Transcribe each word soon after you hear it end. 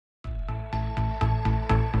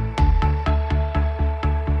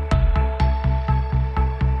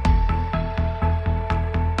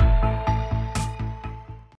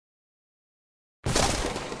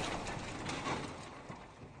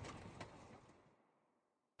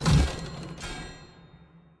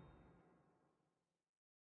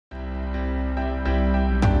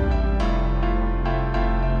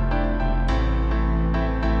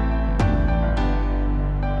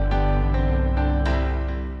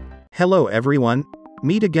Hello everyone.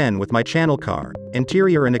 Meet again with my channel Car,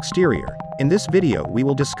 Interior and Exterior. In this video we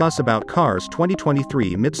will discuss about Car's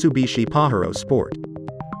 2023 Mitsubishi Pajero Sport.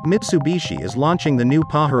 Mitsubishi is launching the new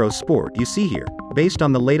Pajero Sport you see here, based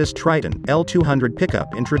on the latest Triton L200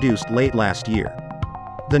 pickup introduced late last year.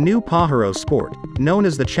 The new Pajero Sport, known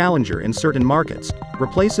as the Challenger in certain markets,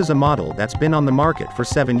 replaces a model that's been on the market for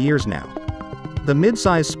 7 years now. The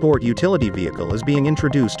mid-size sport utility vehicle is being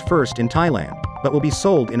introduced first in Thailand, but will be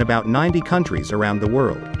sold in about 90 countries around the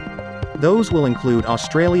world. Those will include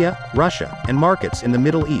Australia, Russia, and markets in the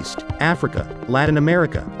Middle East, Africa, Latin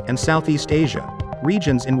America, and Southeast Asia,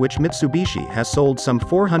 regions in which Mitsubishi has sold some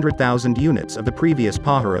 400,000 units of the previous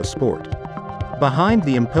Pajero Sport. Behind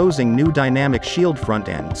the imposing new dynamic shield front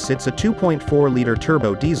end sits a 2.4-liter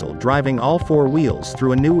turbo diesel driving all four wheels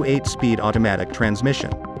through a new 8-speed automatic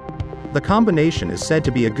transmission. The combination is said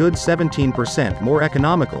to be a good 17% more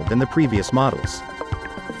economical than the previous models.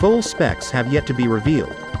 Full specs have yet to be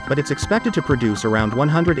revealed, but it's expected to produce around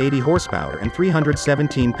 180 horsepower and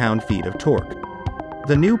 317 pound-feet of torque.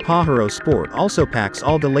 The new Pajero Sport also packs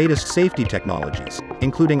all the latest safety technologies,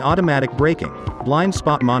 including automatic braking, blind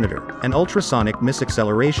spot monitor, and ultrasonic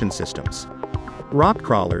misacceleration systems. Rock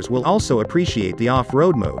crawlers will also appreciate the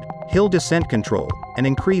off-road mode, hill descent control, and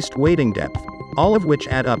increased wading depth, all of which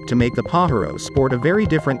add up to make the Pajero Sport a very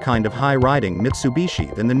different kind of high-riding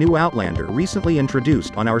Mitsubishi than the new Outlander recently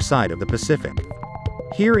introduced on our side of the Pacific.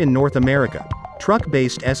 Here in North America,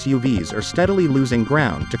 truck-based SUVs are steadily losing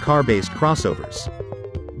ground to car-based crossovers.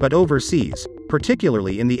 But overseas,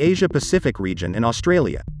 particularly in the Asia-Pacific region and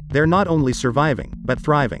Australia, they're not only surviving, but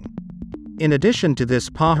thriving. In addition to this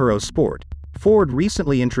Pajero Sport, Ford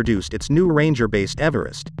recently introduced its new Ranger-based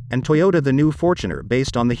Everest, and Toyota the new Fortuner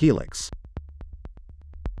based on the Helix.